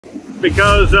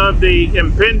because of the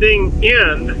impending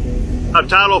end of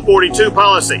Title 42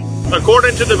 policy.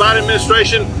 According to the Biden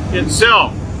administration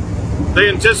itself, they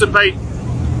anticipate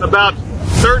about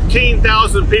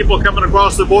 13,000 people coming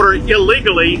across the border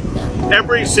illegally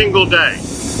every single day.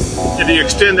 If you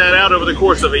extend that out over the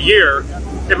course of a year,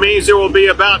 it means there will be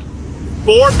about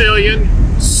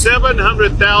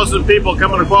 4,700,000 people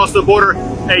coming across the border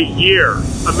a year.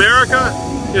 America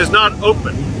is not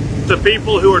open to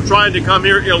people who are trying to come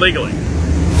here illegally.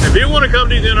 If you want to come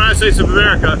to the United States of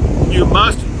America, you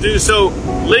must do so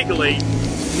legally,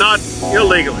 not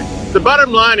illegally. The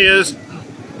bottom line is,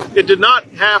 it did not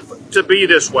have to be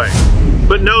this way.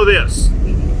 But know this,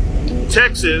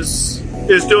 Texas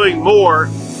is doing more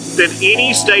than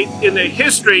any state in the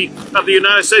history of the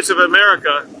United States of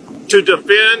America to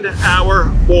defend our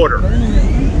border.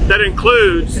 That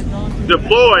includes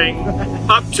deploying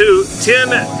up to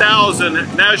 10,000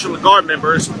 National Guard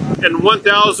members and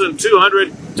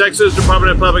 1,200 Texas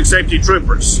Department of Public Safety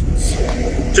troopers.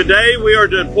 Today we are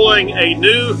deploying a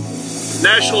new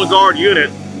National Guard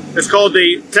unit. It's called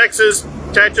the Texas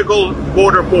Tactical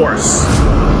Border Force.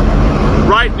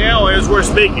 Right now, as we're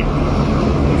speaking,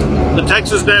 the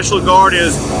Texas National Guard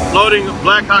is loading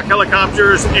Black Hawk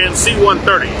helicopters and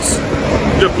C-130s,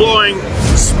 deploying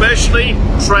specially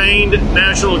trained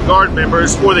National Guard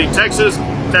members for the Texas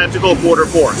Tactical Border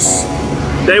Force.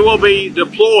 They will be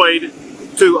deployed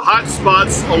to hot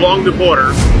spots along the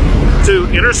border to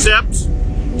intercept,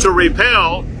 to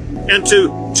repel, and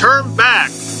to turn back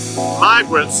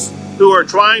migrants who are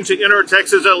trying to enter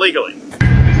Texas illegally.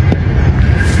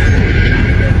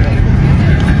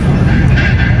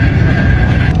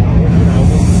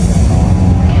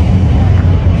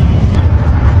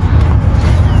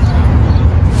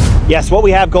 Yes, what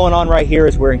we have going on right here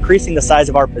is we're increasing the size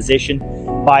of our position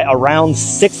by around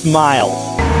 6 miles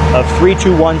of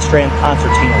 321 strand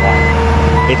concertina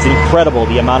wire. It's incredible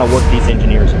the amount of work these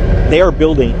engineers are. They are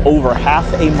building over half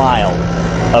a mile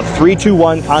of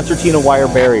 321 concertina wire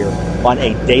barrier on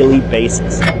a daily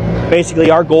basis.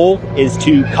 Basically, our goal is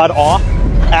to cut off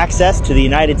access to the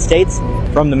United States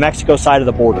from the Mexico side of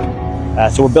the border.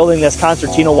 So we're building this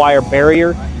concertina wire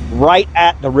barrier right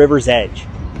at the river's edge,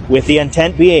 with the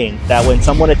intent being that when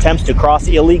someone attempts to cross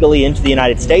illegally into the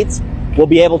United States, we'll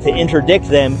be able to interdict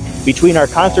them between our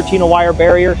concertina wire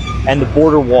barrier and the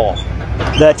border wall.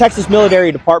 The Texas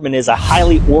Military Department is a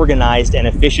highly organized and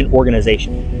efficient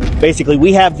organization. Basically,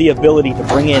 we have the ability to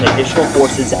bring in additional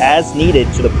forces as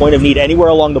needed to the point of need anywhere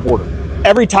along the border.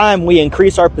 Every time we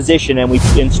increase our position and we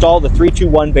install the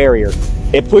 321 barrier,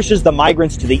 it pushes the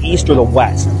migrants to the east or the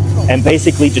west and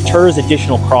basically deters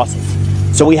additional crossings.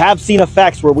 So we have seen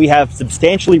effects where we have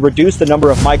substantially reduced the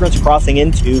number of migrants crossing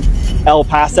into El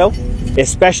Paso,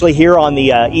 especially here on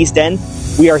the east end.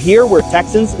 We are here, we're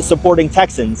Texans supporting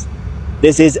Texans.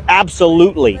 This is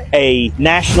absolutely a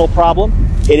national problem.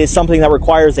 It is something that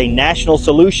requires a national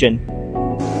solution.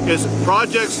 It's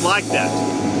projects like that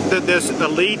this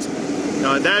elite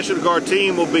National Guard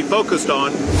team will be focused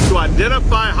on to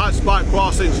identify hotspot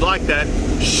crossings like that,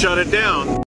 shut it down.